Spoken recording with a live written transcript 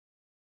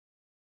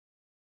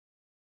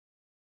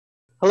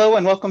Hello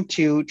and welcome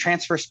to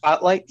Transfer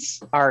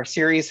Spotlights, our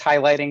series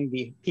highlighting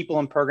the people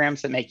and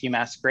programs that make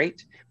UMass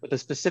great, with a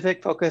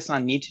specific focus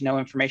on need-to-know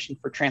information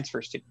for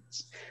transfer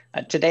students.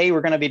 Today,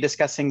 we're going to be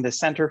discussing the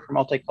Center for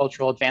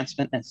Multicultural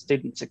Advancement and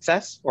Student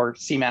Success, or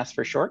CMASS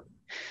for short.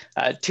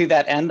 To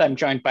that end, I'm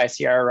joined by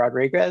Ciara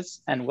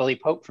Rodriguez and Willie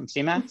Pope from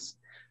CMASS.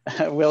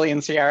 Willie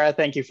and Ciara,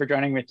 thank you for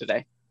joining me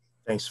today.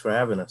 Thanks for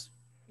having us.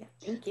 Yeah,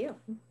 thank you.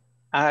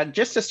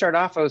 Just to start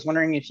off, I was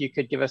wondering if you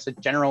could give us a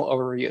general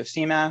overview of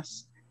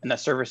CMASS and the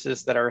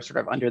services that are sort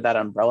of under that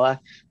umbrella,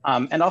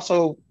 and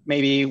also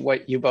maybe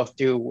what you both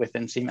do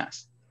within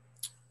CMASS.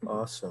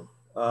 Awesome.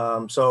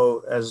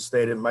 So as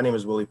stated, my name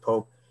is Willie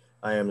Pope.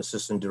 I am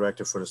Assistant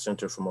Director for the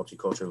Center for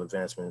Multicultural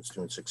Advancement and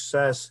Student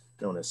Success,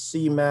 known as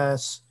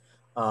CMASS,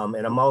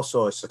 and I'm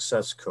also a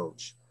success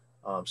coach.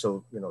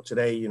 So,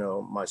 today,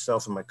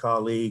 myself and my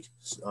colleague,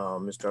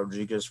 Mr.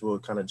 Rodriguez, will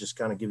kind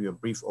of give you a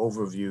brief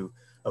overview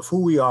of who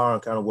we are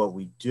and kind of what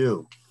we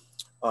do.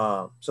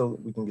 So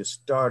we can get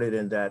started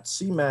in that.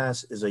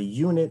 CMASS is a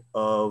unit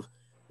of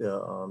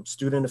the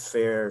student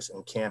affairs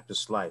and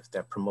campus life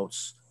that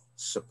promotes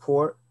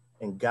support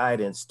and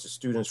guidance to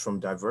students from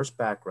diverse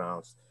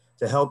backgrounds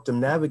to help them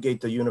navigate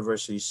the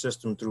university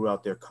system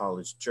throughout their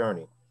college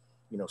journey.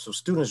 So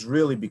students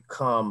really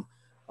become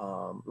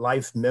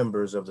life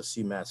members of the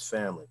CMASS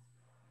family.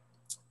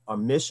 Our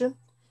mission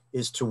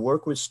is to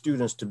work with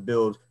students to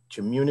build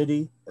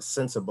community, a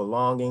sense of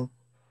belonging,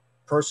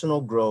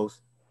 personal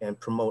growth, and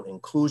promote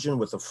inclusion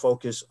with a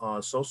focus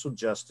on social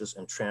justice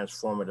and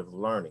transformative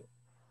learning.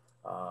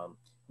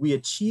 We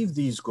achieve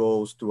these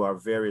goals through our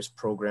various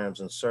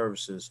programs and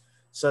services,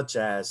 such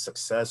as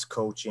success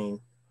coaching,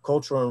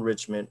 cultural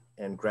enrichment,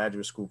 and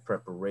graduate school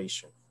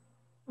preparation.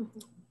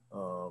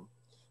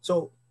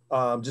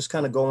 Just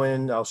kind of go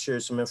in, I'll share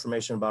some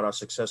information about our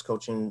success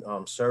coaching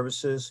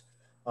services.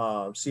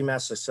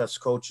 CMASS Success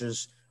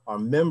Coaches are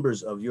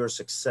members of your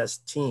success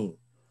team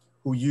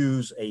who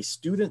use a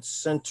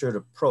student-centered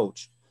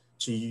approach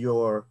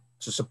to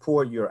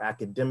support your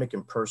academic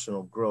and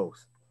personal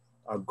growth.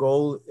 Our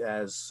goal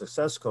as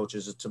success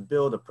coaches is to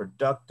build a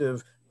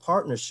productive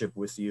partnership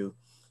with you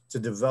to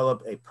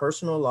develop a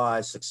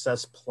personalized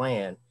success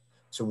plan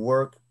to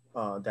work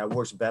that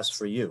works best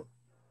for you.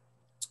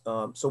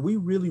 So we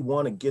really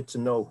want to get to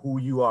know who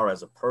you are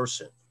as a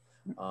person,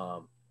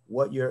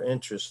 what your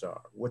interests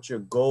are, what your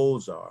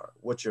goals are,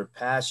 what you're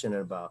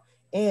passionate about,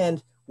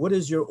 and what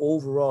is your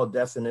overall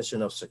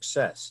definition of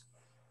success?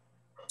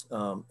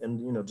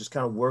 And just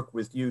kind of work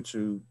with you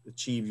to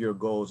achieve your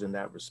goals in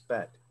that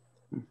respect.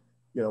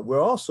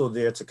 We're also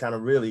there to kind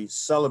of really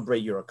celebrate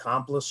your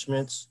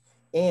accomplishments,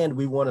 and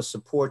we want to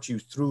support you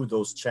through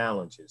those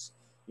challenges,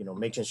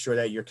 making sure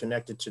that you're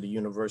connected to the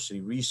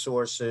university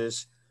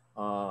resources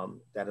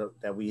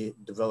that we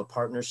develop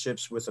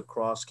partnerships with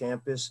across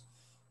campus.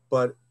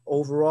 But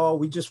overall,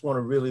 we just want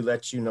to really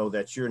let you know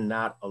that you're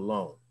not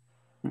alone,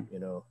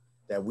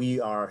 that we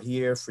are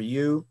here for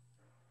you.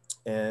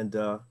 And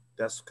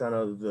that's kind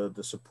of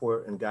the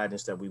support and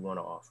guidance that we want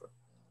to offer.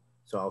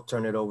 So I'll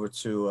turn it over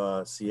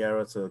to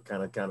Ciara to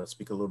kind of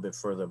speak a little bit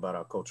further about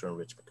our cultural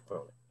enrichment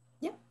component.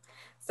 Yeah.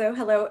 So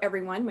hello,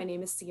 everyone. My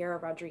name is Ciara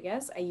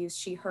Rodriguez. I use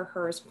she, her,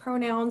 hers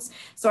pronouns.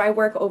 So I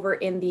work over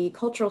in the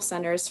cultural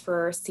centers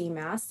for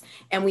CMASS,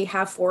 and we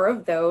have 4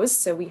 of those.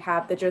 So we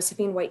have the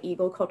Josephine White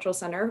Eagle Cultural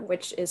Center,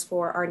 which is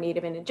for our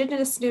Native and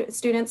Indigenous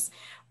students.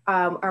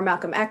 Our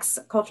Malcolm X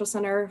Cultural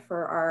Center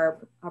for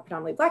our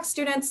predominantly Black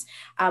students,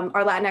 our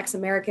Latinx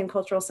American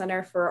Cultural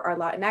Center for our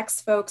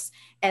Latinx folks,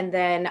 and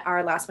then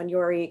our last one,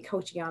 Yori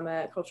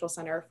Kochiyama Cultural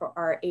Center for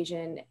our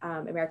Asian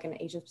American,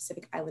 Asian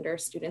Pacific Islander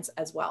students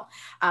as well.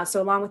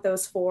 So along with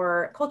those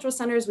 4 cultural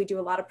centers, we do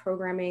a lot of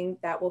programming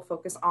that will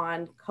focus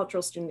on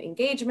cultural student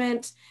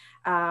engagement,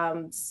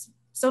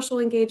 social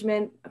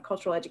engagement,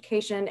 cultural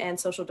education, and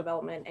social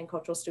development and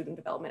cultural student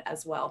development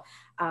as well.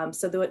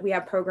 So we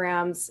have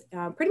programs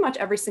pretty much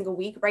every single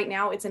week. Right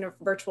now it's in a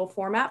virtual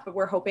format, but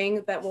we're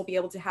hoping that we'll be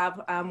able to have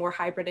more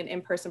hybrid and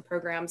in-person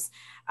programs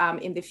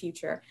in the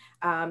future.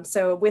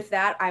 So with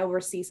that, I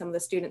oversee some of the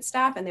student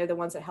staff, and they're the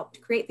ones that help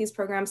to create these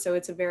programs. So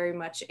it's a very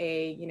much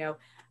a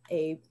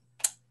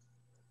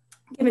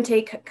give and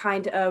take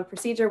kind of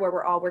procedure where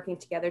we're all working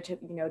together to,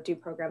 do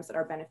programs that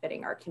are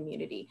benefiting our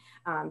community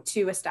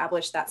to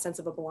establish that sense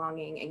of a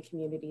belonging and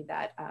community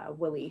that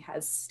Willie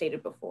has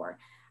stated before.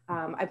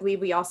 I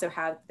believe we also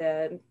have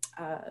the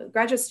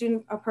graduate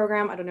student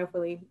program. I don't know if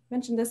Willie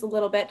mentioned this a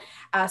little bit.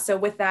 So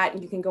with that,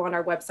 you can go on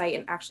our website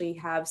and actually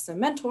have some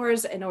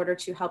mentors in order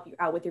to help you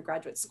out with your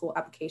graduate school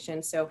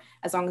application. So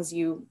as long as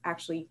you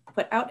actually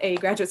put out a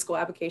graduate school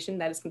application,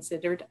 that is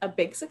considered a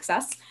big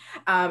success.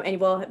 And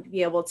we'll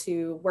be able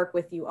to work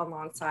with you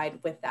alongside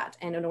with that.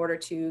 And in order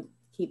to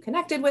keep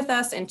connected with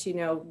us and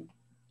to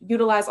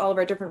utilize all of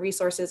our different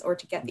resources or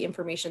to get the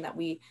information that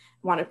we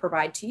want to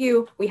provide to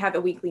you, we have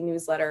a weekly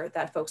newsletter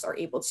that folks are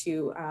able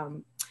to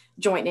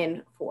join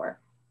in for.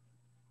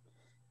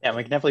 Yeah,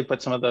 we can definitely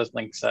put some of those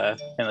links in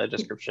the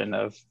description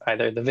of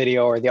either the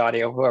video or the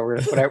audio,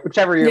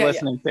 whichever you're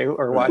listening to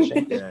or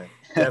watching. Yeah,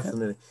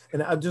 definitely.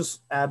 And I'll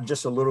just add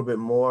just a little bit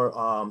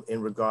more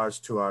in regards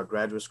to our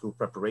graduate school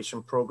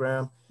preparation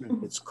program.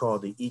 It's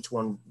called the Each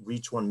One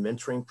Reach One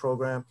Mentoring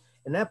Program.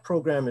 And that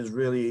program is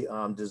really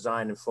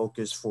designed and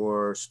focused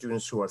for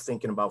students who are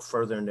thinking about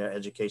furthering their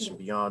education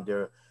beyond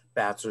their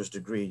bachelor's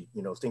degree,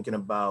 you know, thinking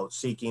about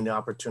seeking the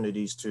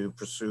opportunities to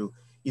pursue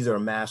either a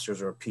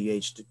master's or a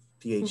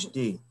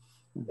PhD.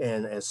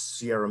 And as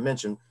Sierra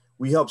mentioned,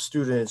 we help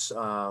students,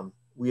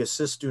 we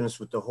assist students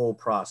with the whole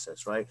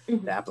process, right?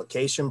 The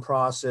application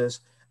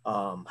process,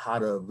 how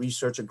to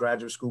research a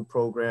graduate school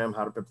program,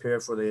 how to prepare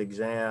for the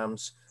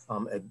exams,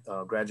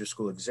 graduate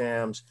school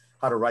exams,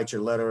 how to write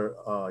your letter,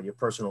 your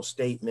personal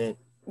statement.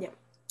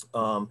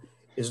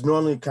 It's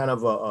normally kind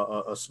of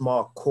a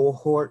small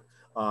cohort.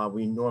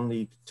 We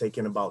normally take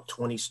in about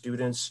 20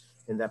 students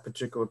in that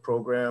particular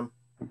program,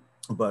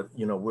 but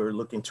you know, we're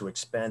looking to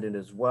expand it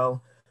as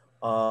well.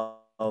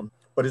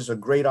 But it's a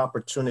great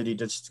opportunity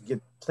just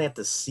to plant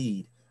the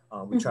seed.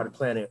 We try to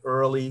plant it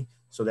early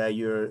so that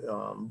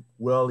you're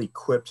well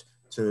equipped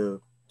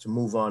to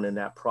move on in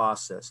that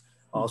process.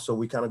 Also,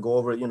 we kind of go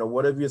over, you know,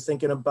 what if you're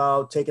thinking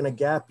about taking a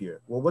gap year?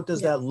 Well, what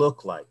does that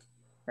look like?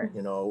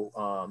 You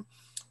know,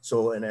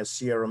 so, and as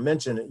Sierra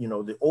mentioned, you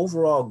know, the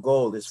overall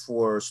goal is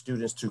for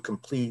students to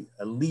complete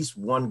at least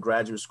one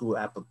graduate school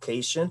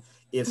application,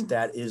 if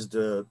that is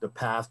the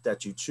path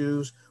that you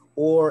choose,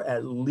 or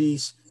at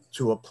least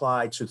to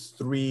apply to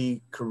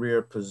 3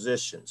 career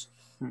positions.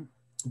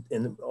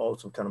 And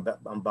also kind of,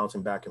 I'm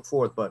bouncing back and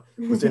forth, but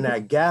within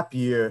that gap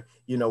year,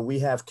 you know, we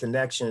have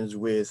connections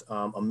with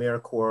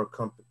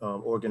AmeriCorps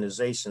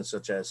organizations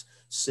such as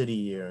City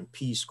Year and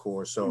Peace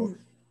Corps. So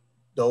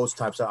those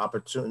types of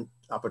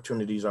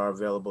opportunities are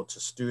available to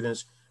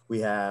students.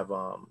 We have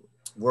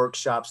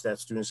workshops that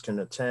students can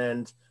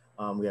attend.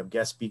 We have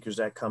guest speakers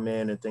that come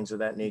in and things of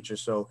that nature.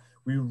 So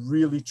we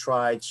really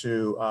try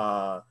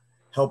to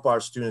help our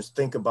students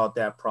think about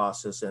that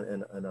process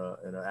in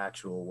an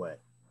actual way.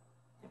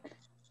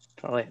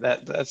 Totally.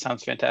 That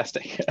sounds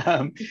fantastic.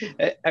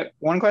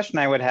 One question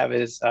I would have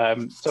is,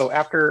 so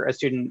after a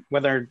student,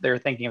 whether they're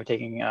thinking of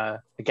taking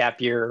a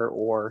gap year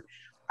or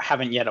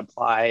haven't yet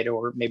applied,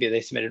 or maybe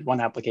they submitted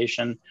one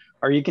application,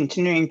 are you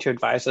continuing to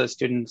advise those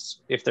students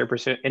if they're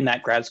in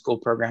that grad school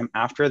program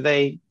after are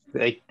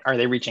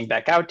they reaching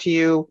back out to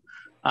you?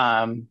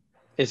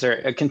 Is there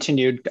a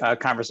continued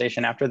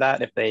conversation after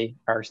that if they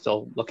are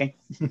still looking?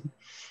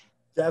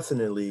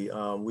 Definitely.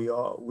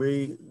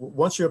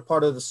 Once you're a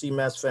part of the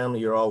CMASS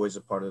family, you're always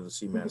a part of the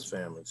CMASS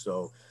family.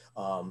 So,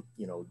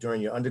 you know,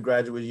 during your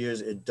undergraduate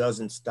years, it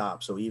doesn't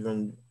stop. So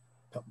even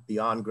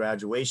beyond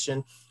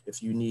graduation,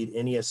 if you need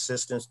any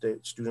assistance, the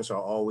students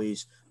are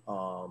always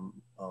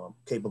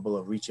capable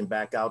of reaching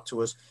back out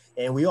to us.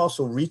 And we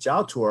also reach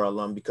out to our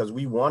alum because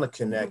we want to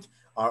connect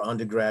our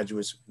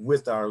undergraduates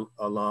with our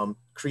alum,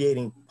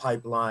 creating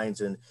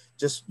pipelines and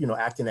just, you know,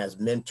 acting as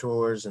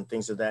mentors and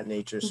things of that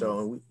nature.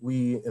 So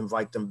we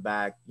invite them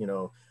back, you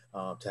know,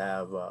 to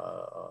have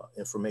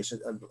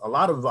information. A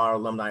lot of our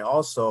alumni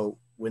also,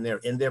 when they're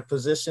in their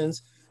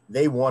positions,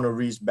 they want to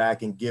reach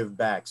back and give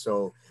back.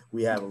 So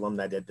we have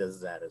alumni that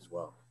does that as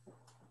well.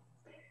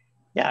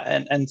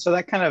 Yeah, and so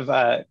that kind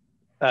of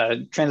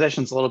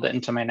transitions a little bit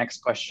into my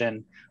next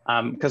question,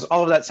 because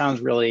all of that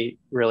sounds really,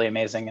 really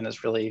amazing, and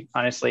is really,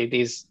 honestly,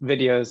 these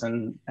videos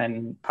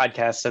and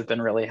podcasts have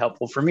been really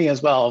helpful for me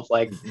as well, of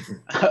like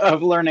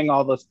of learning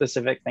all the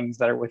specific things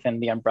that are within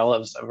the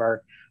umbrellas of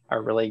our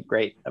really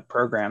great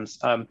programs.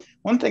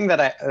 One thing that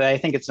I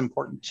think it's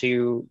important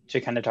to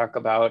kind of talk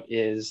about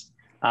is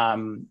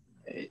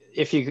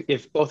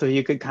if both of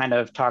you could kind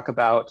of talk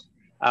about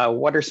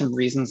what are some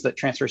reasons that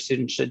transfer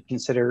students should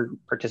consider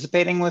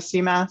participating with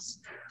CMASS?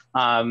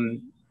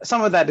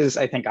 Some of that is,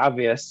 I think,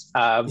 obvious,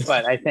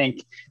 but I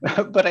think,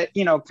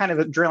 you know, kind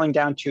of drilling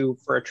down to,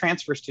 for a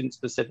transfer student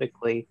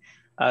specifically,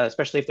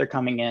 especially if they're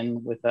coming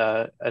in with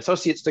a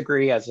associate's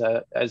degree as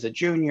a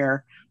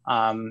junior,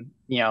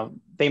 you know,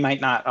 they might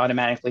not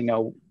automatically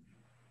know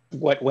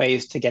what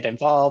ways to get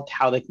involved,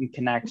 how they can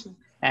connect,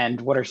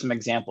 and what are some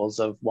examples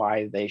of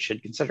why they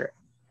should consider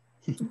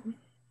it.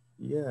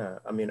 Yeah,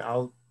 I mean,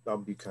 I'll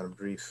be kind of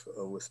brief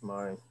with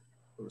my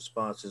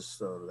responses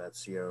so that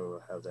Sierra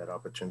will have that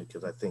opportunity,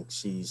 because I think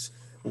she's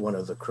one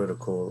of the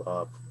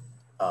critical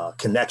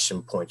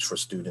connection points for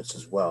students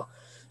as well.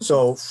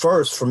 So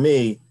first, for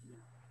me,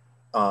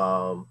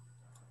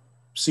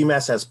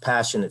 CMASS has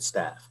passionate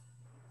staff,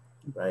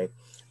 right?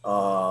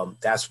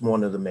 That's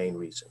one of the main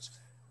reasons.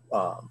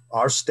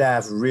 Our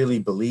staff really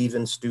believe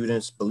in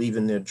students, believe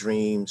in their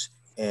dreams,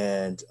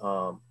 and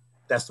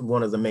that's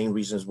one of the main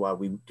reasons why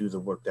we do the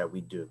work that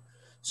we do.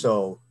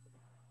 So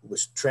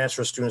with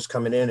transfer students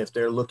coming in, if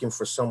they're looking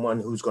for someone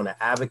who's going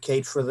to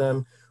advocate for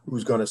them,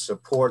 who's going to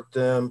support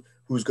them,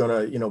 who's going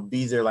to, you know,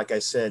 be there, like I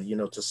said, you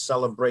know, to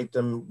celebrate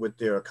them with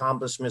their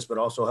accomplishments, but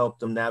also help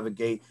them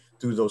navigate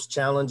through those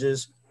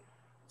challenges,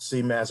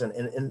 CMASS,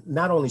 and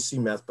not only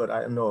CMASS, but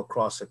I know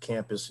across the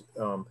campus,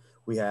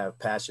 We have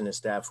passionate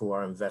staff who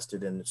are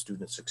invested in the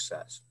student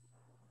success.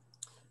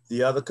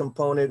 The other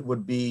component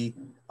would be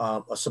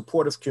a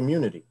supportive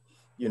community.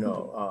 You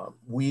know,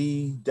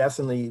 we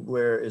definitely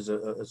is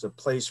a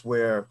place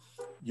where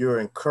you're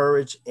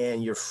encouraged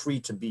and you're free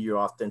to be your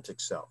authentic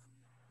self,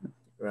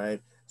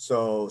 right?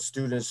 So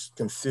students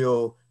can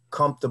feel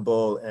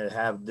comfortable and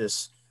have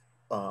this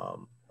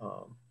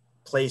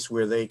place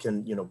where they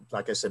can, you know,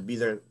 like I said, be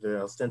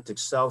their authentic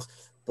self,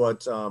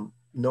 but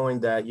knowing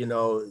that, you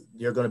know,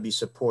 they're going to be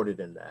supported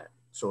in that.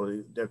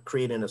 So they're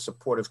creating a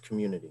supportive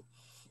community.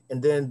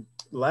 And then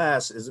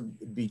last is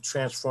be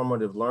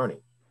transformative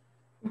learning.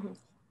 Mm-hmm.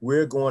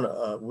 We're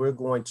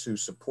going to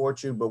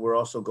support you, but we're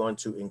also going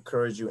to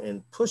encourage you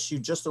and push you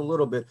just a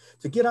little bit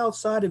to get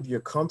outside of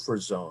your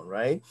comfort zone,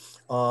 right?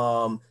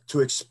 To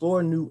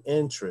explore new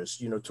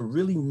interests, you know, to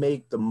really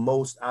make the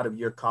most out of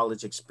your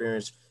college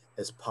experience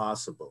as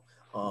possible.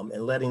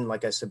 And letting,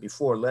 like I said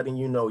before, letting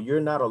you know you're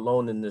not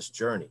alone in this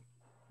journey.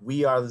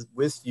 We are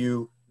with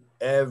you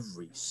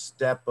every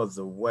step of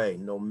the way,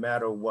 no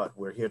matter what.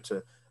 We're here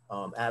to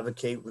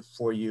advocate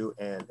for you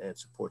and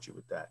support you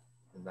with that.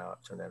 And now I'll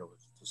turn that over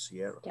to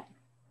Sierra. Yeah.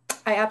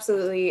 I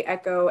absolutely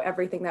echo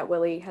everything that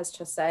Willie has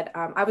just said.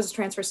 I was a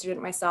transfer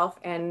student myself,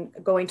 and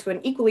going to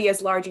an equally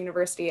as large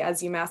university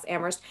as UMass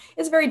Amherst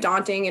is very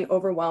daunting and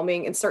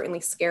overwhelming and certainly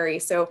scary.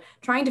 So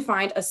trying to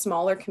find a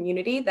smaller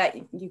community that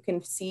you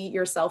can see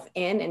yourself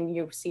in and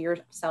you see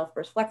yourself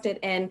reflected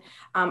in,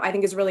 I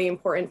think is really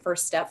important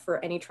first step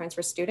for any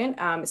transfer student,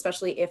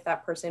 especially if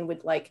that person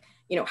would like,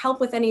 you know, help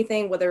with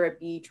anything, whether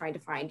it be trying to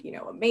find, you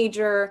know, a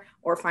major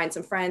or find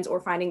some friends or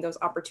finding those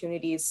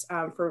opportunities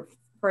for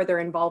further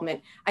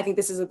involvement. I think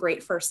this is a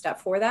great first step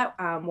for that.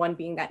 One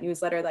being that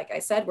newsletter, like I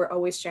said, we're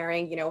always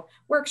sharing, you know,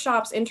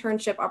 workshops,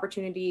 internship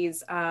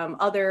opportunities,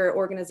 other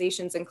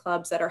organizations and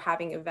clubs that are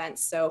having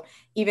events. So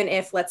even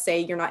if, let's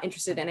say, you're not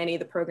interested in any of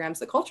the programs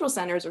the cultural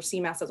centers or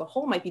CMASS as a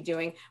whole might be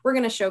doing, we're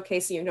going to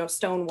showcase, you know,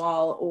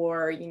 Stonewall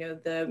or, you know,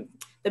 the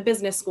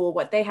business school,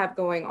 what they have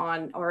going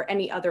on, or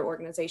any other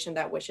organization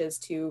that wishes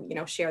to, you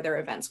know, share their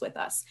events with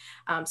us.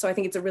 So I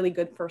think it's a really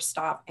good first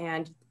stop.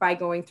 And by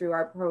going through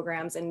our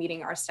programs and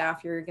meeting our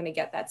staff, you're going to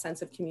get that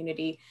sense of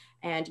community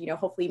and, you know,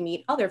 hopefully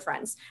meet other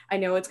friends. I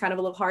know it's kind of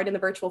a little hard in the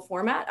virtual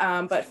format,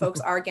 but folks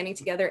are getting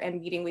together and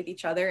meeting with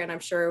each other. And I'm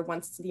sure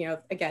once, you know,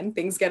 again,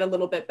 things get a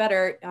little bit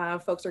better,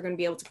 folks are going to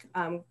be able to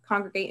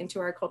congregate into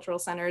our cultural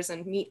centers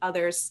and meet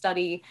others,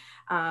 study,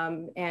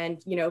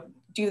 and, you know,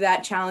 do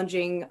that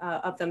challenging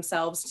of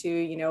themselves to,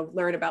 you know,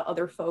 learn about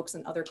other folks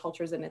and other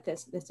cultures and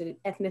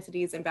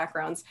ethnicities and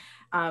backgrounds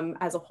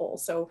as a whole.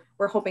 So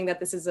we're hoping that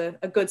this is a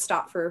good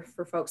stop for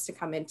folks to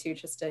come into,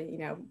 just to, you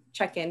know,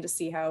 check in to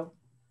see how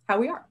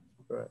we are.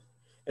 Right.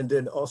 And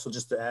then also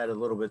just to add a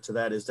little bit to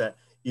that is that,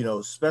 you know,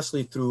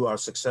 especially through our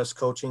success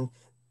coaching,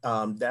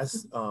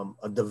 that's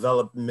a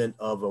development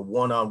of a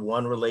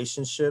one-on-one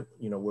relationship,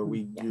 you know, where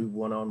we do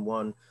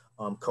one-on-one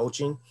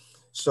coaching.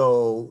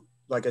 So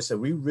like I said,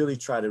 we really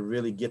try to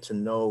really get to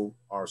know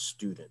our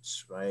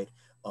students, right?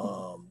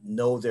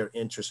 Know their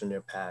interests and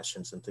their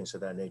passions and things of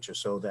that nature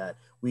so that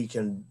we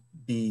can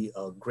be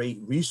a great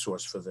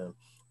resource for them.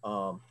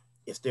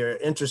 If they're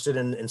interested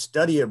in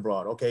study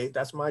abroad, okay,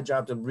 that's my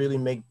job to really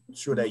make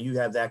sure that you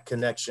have that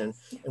connection.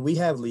 And we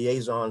have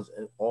liaisons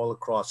all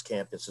across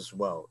campus as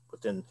well,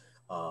 within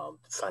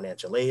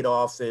financial aid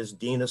office,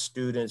 dean of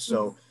students.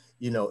 So,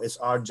 you know, it's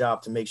our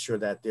job to make sure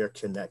that they're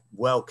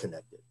well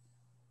connected.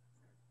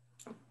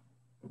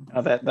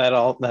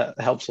 That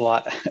helps a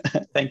lot.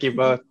 Thank you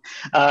both.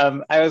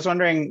 I was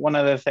wondering one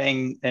other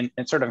thing, and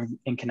sort of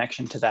in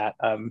connection to that.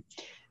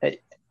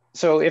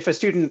 So if a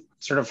student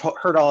sort of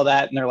heard all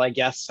that and they're like,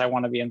 yes, I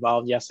want to be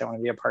involved. Yes, I want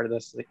to be a part of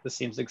this. This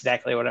seems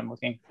exactly what I'm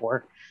looking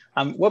for.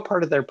 What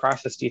part of their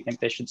process do you think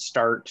they should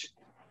start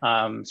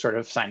sort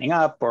of signing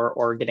up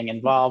or getting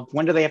involved?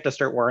 When do they have to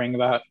start worrying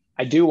about,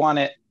 I do want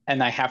it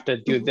and I have to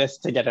do this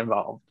to get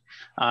involved?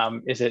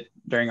 Is it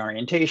during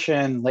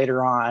orientation,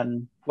 later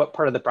on? What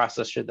part of the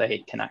process should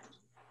they connect?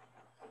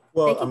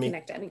 Well, they can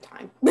connect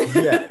anytime.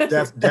 Yeah,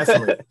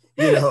 definitely.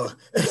 You know,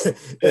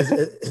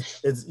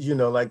 it's, you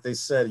know, like they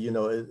said, you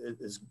know,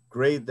 it's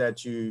great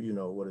that you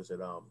know, what is it?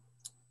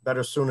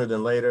 Better sooner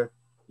than later,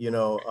 you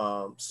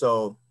know.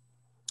 So,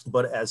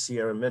 but as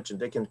Sierra mentioned,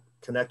 they can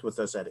connect with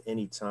us at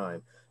any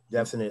time.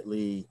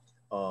 Definitely,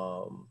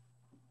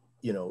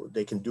 you know,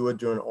 they can do it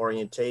during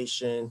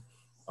orientation.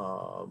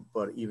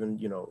 But even,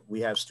 you know,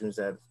 we have students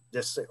that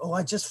just say, oh,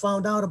 I just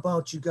found out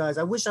about you guys.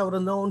 I wish I would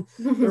have known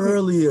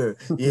earlier,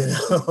 you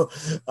know,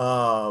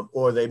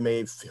 or they may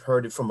have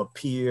heard it from a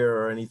peer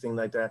or anything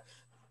like that.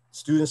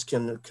 Students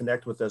can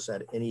connect with us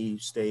at any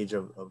stage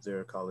of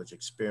their college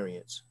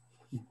experience.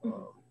 And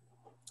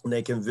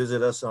they can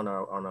visit us on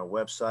our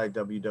website,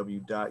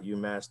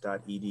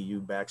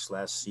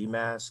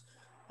 www.umass.edu/CMASS.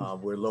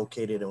 We're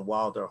located in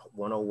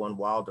 101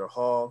 Wilder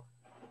Hall,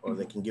 or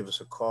they can give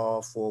us a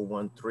call,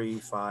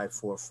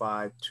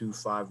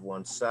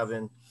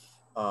 413-545-2517.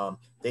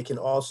 They can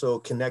also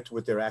connect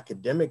with their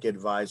academic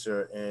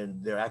advisor,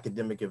 and their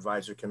academic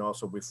advisor can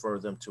also refer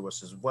them to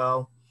us as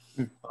well.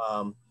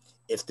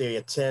 if they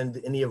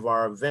attend any of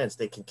our events,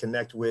 they can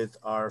connect with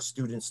our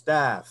student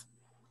staff.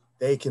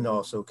 They can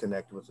also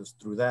connect with us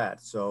through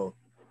that. So,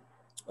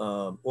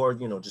 or,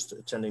 you know, just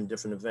attending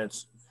different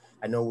events.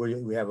 I know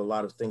we have a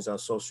lot of things on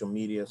social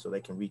media, so they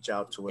can reach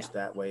out to us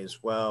that way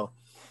as well.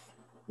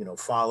 You know,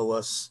 follow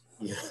us,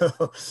 you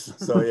know.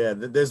 So yeah,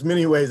 there's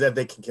many ways that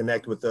they can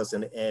connect with us,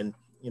 and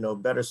you know,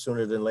 better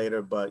sooner than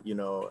later, but you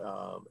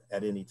know,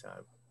 at any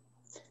time.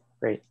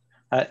 Great.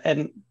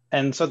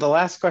 And so the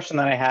last question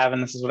that I have,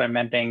 and this is what I'm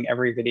ending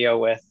every video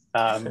with,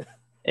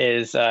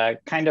 is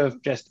kind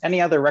of just any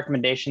other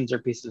recommendations or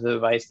pieces of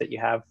advice that you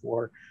have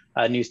for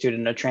a new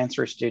student, a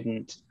transfer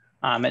student.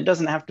 It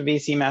doesn't have to be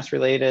CMASS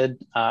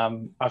related.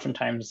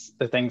 Oftentimes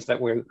the things that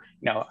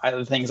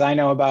the things I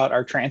know about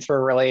are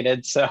transfer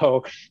related.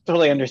 So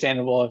totally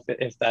understandable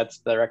if that's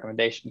the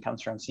recommendation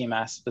comes from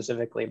CMASS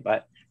specifically,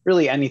 but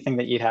really anything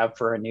that you'd have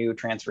for a new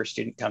transfer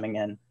student coming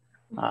in.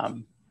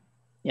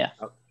 Yeah.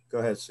 Go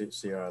ahead,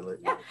 Sierra.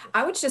 Yeah,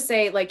 I would just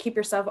say, like, keep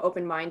yourself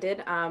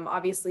open-minded.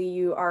 Obviously,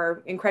 you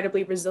are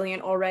incredibly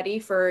resilient already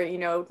for, you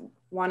know,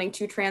 wanting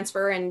to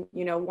transfer and,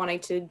 you know, wanting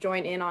to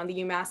join in on the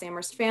UMass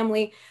Amherst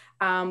family.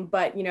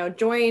 But, you know,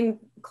 join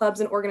clubs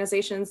and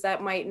organizations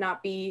that might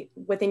not be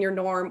within your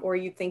norm, or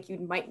you think you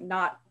might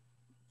not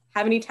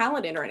have any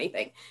talent in or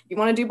anything. If you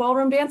want to do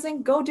ballroom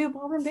dancing, go do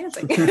ballroom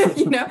dancing.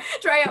 You know,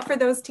 try out for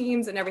those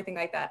teams and everything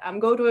like that.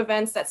 Go to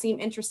events that seem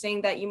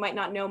interesting that you might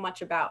not know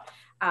much about.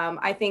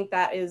 I think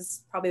that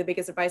is probably the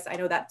biggest advice. I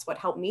know that's what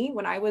helped me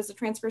when I was a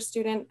transfer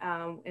student,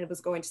 and it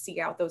was going to seek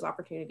out those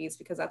opportunities,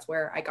 because that's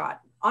where I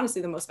got,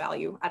 honestly, the most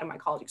value out of my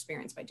college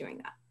experience by doing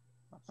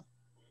that.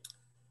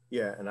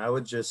 Yeah, and I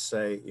would just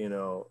say, you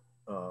know,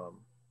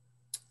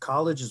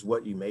 college is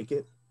what you make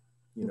it.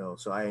 You know,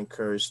 so I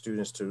encourage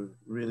students to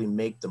really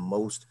make the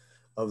most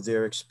of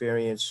their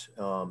experience.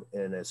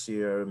 And as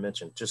Sierra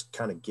mentioned, just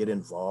kind of get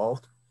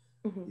involved,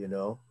 you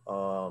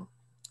know.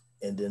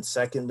 And then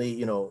secondly,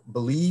 you know,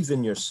 believe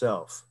in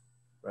yourself,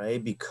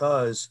 right?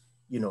 Because,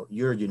 you know,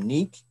 you're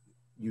unique,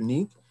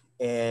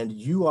 and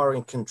you are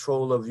in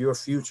control of your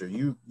future.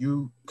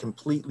 You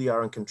completely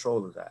are in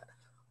control of that.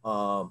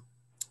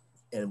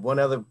 And one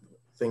other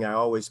thing I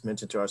always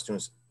mention to our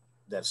students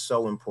that's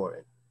so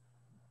important: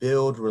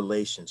 build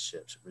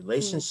relationships.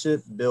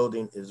 Relationship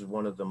building is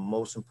one of the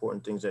most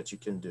important things that you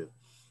can do.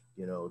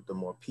 You know, the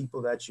more people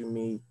that you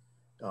meet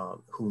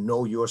who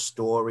know your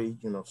story,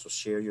 you know, so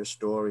share your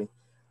story,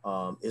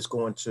 is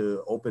going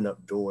to open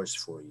up doors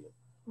for you.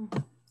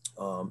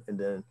 And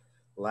then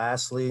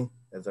lastly,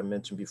 as I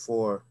mentioned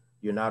before,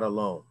 you're not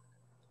alone.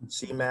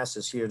 CMASS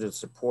is here to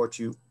support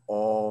you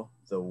all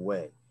the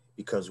way,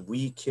 because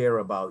we care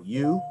about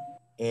you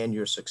and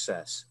your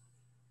success.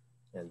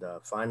 And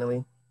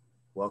finally,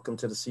 welcome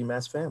to the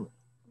CMASS family.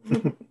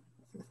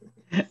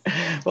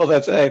 Well,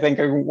 that's, I think,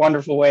 a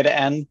wonderful way to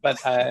end, but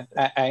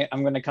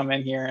I'm going to come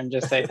in here and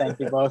just say thank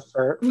you both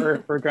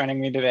for joining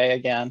me today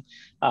again.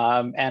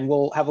 And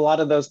we'll have a lot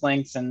of those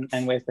links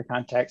and ways to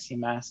contact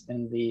CMASS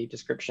in the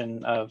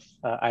description of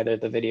either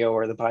the video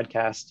or the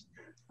podcast.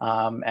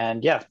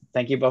 And yeah,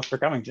 thank you both for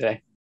coming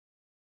today.